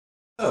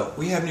So,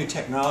 we have new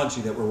technology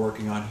that we're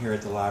working on here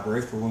at the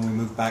library for when we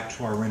move back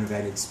to our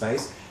renovated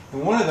space.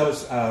 And one of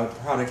those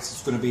products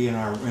that's going to be in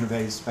our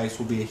renovated space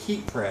will be a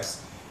heat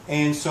press.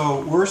 And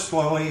so we're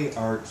slowly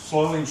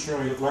and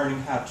surely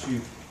learning how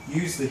to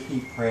use the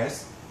heat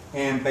press.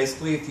 And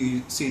basically, if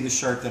you see the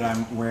shirt that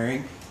I'm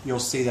wearing, you'll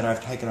see that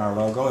I've taken our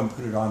logo and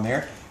put it on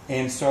there.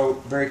 And so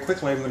very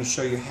quickly I'm going to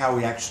show you how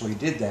we actually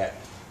did that.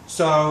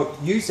 So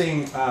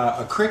using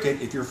a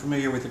Cricut, if you're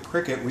familiar with a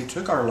Cricut, we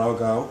took our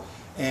logo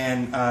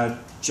and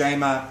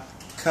Jama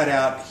cut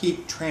out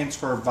heat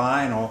transfer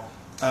vinyl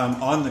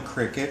on the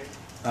Cricut.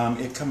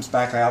 It comes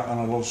back out on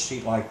a little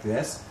sheet like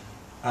this.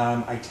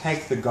 I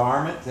take the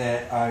garment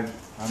that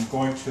I'm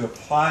going to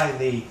apply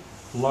the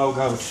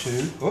logo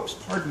to, oops,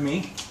 pardon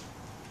me,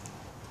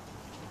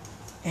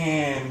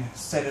 and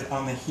set it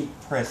on the heat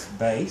press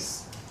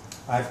base.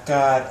 I've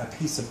got a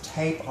piece of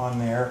tape on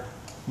there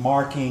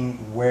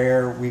marking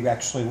where we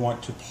actually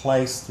want to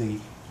place the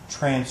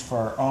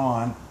transfer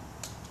on.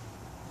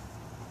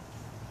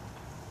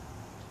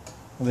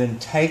 We'll then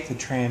take the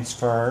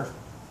transfer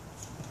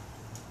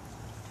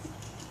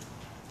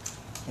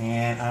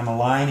and I'm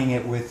aligning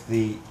it with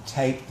the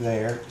tape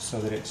there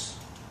so that it's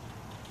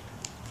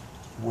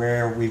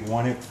where we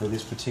want it for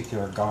this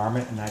particular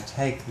garment, and I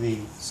take the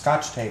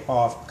Scotch tape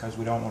off because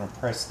we don't want to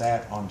press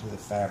that onto the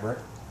fabric.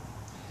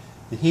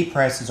 The heat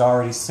press is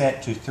already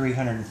set to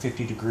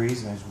 350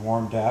 degrees and is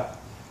warmed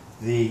up.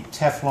 The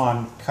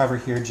Teflon cover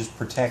here just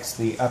protects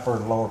the upper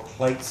and lower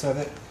plates of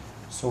it,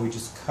 so we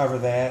just cover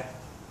that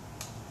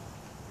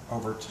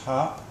over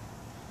top.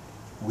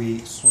 We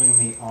swing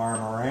the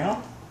arm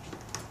around,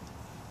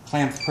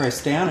 clamp the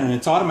press down, and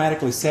it's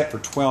automatically set for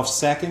 12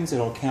 seconds.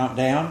 It'll count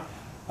down.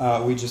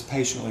 We just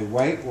patiently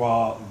wait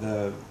while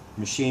the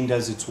machine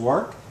does its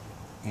work,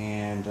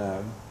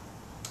 and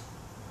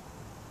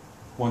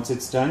once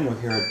it's done, you'll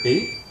hear it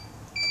beep.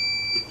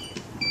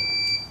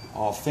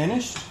 All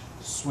finished.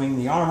 Swing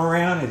the arm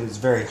around. It is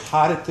very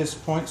hot at this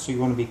point, so you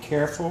want to be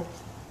careful.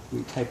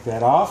 We take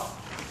that off.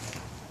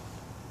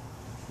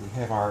 We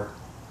have our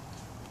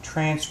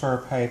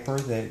transfer paper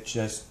that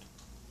just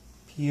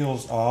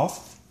peels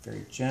off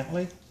very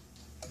gently.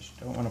 Just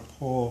don't want to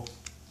pull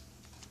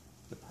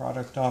the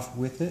product off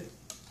with it.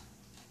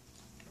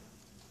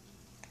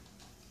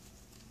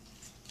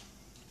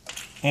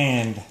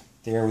 And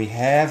there we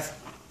have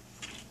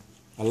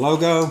a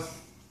logo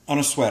on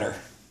a sweater.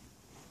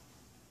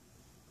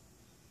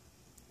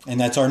 And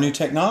that's our new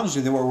technology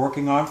that we're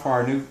working on for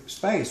our new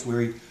space.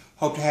 We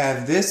hope to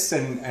have this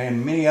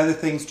and many other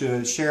things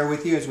to share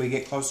with you as we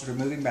get closer to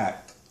moving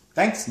back.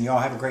 Thanks, and you all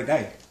have a great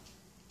day.